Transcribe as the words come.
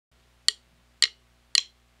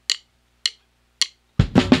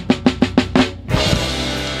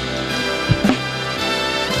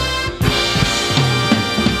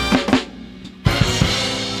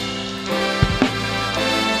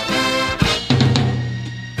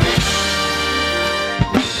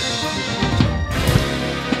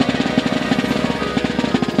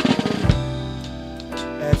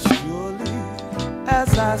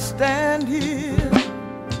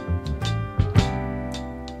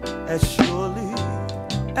as surely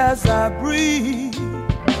as I breathe.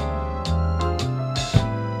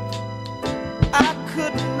 I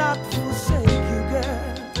could not forsake you,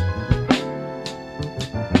 girl.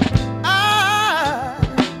 I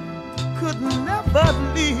could never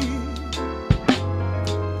leave.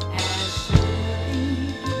 As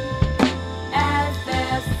surely as the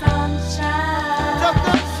sunshine, Just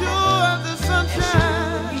as sure as the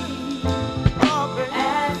sunshine. Oh, baby.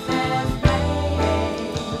 as there's rain,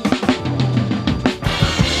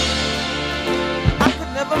 I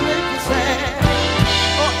could never make you sad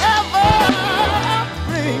or ever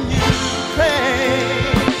bring you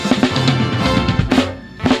pain.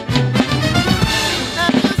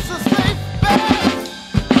 And it's a safe bet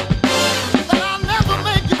that I'll never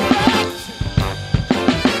make you fret.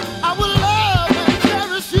 I will love and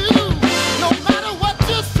cherish you no matter what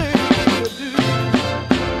you say or do.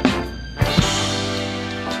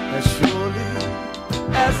 As surely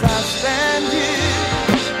as I stand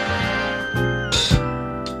here,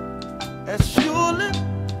 as surely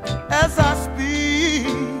as I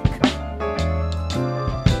speak,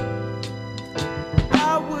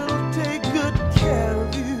 I will take good care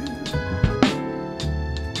of you.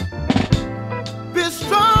 Be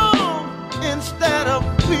strong instead of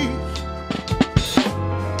weak.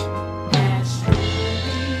 as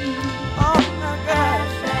surely Oh my God,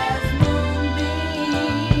 as there's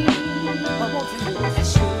moonbeams, I want you to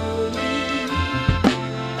as surely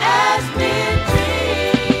as we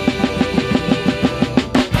dream.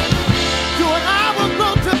 You and I will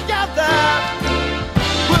grow together.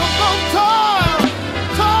 We'll both toil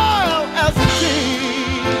as a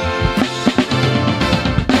team.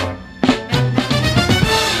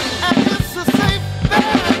 And it's a safe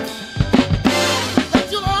bet that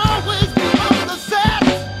you'll always be on the set.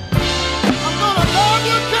 I'm gonna love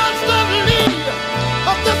you constantly.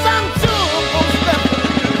 Of this I'm sure most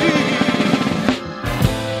definitely.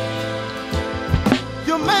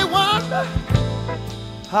 You may wonder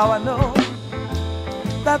how I know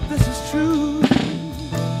that this is true.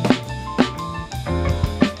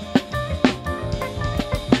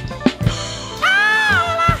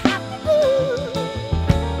 All I have to do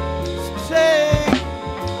is take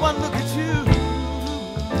one look at you.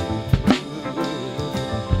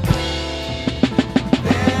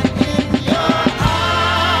 Then in your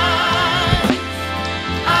eyes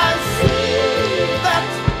I see that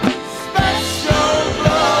special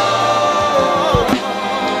glow.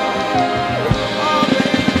 Oh,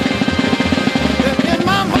 baby. Then in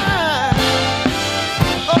my mind,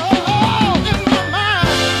 oh, in my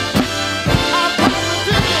mind, I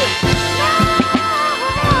positively know.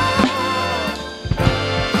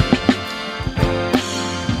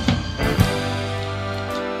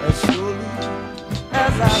 As surely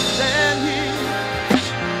as I stand here,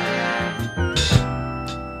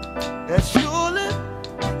 as surely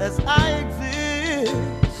as I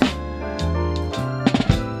exist,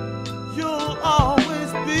 you'll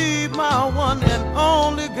always be my one and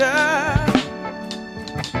only girl.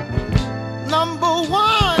 Number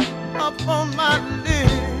one up on my list.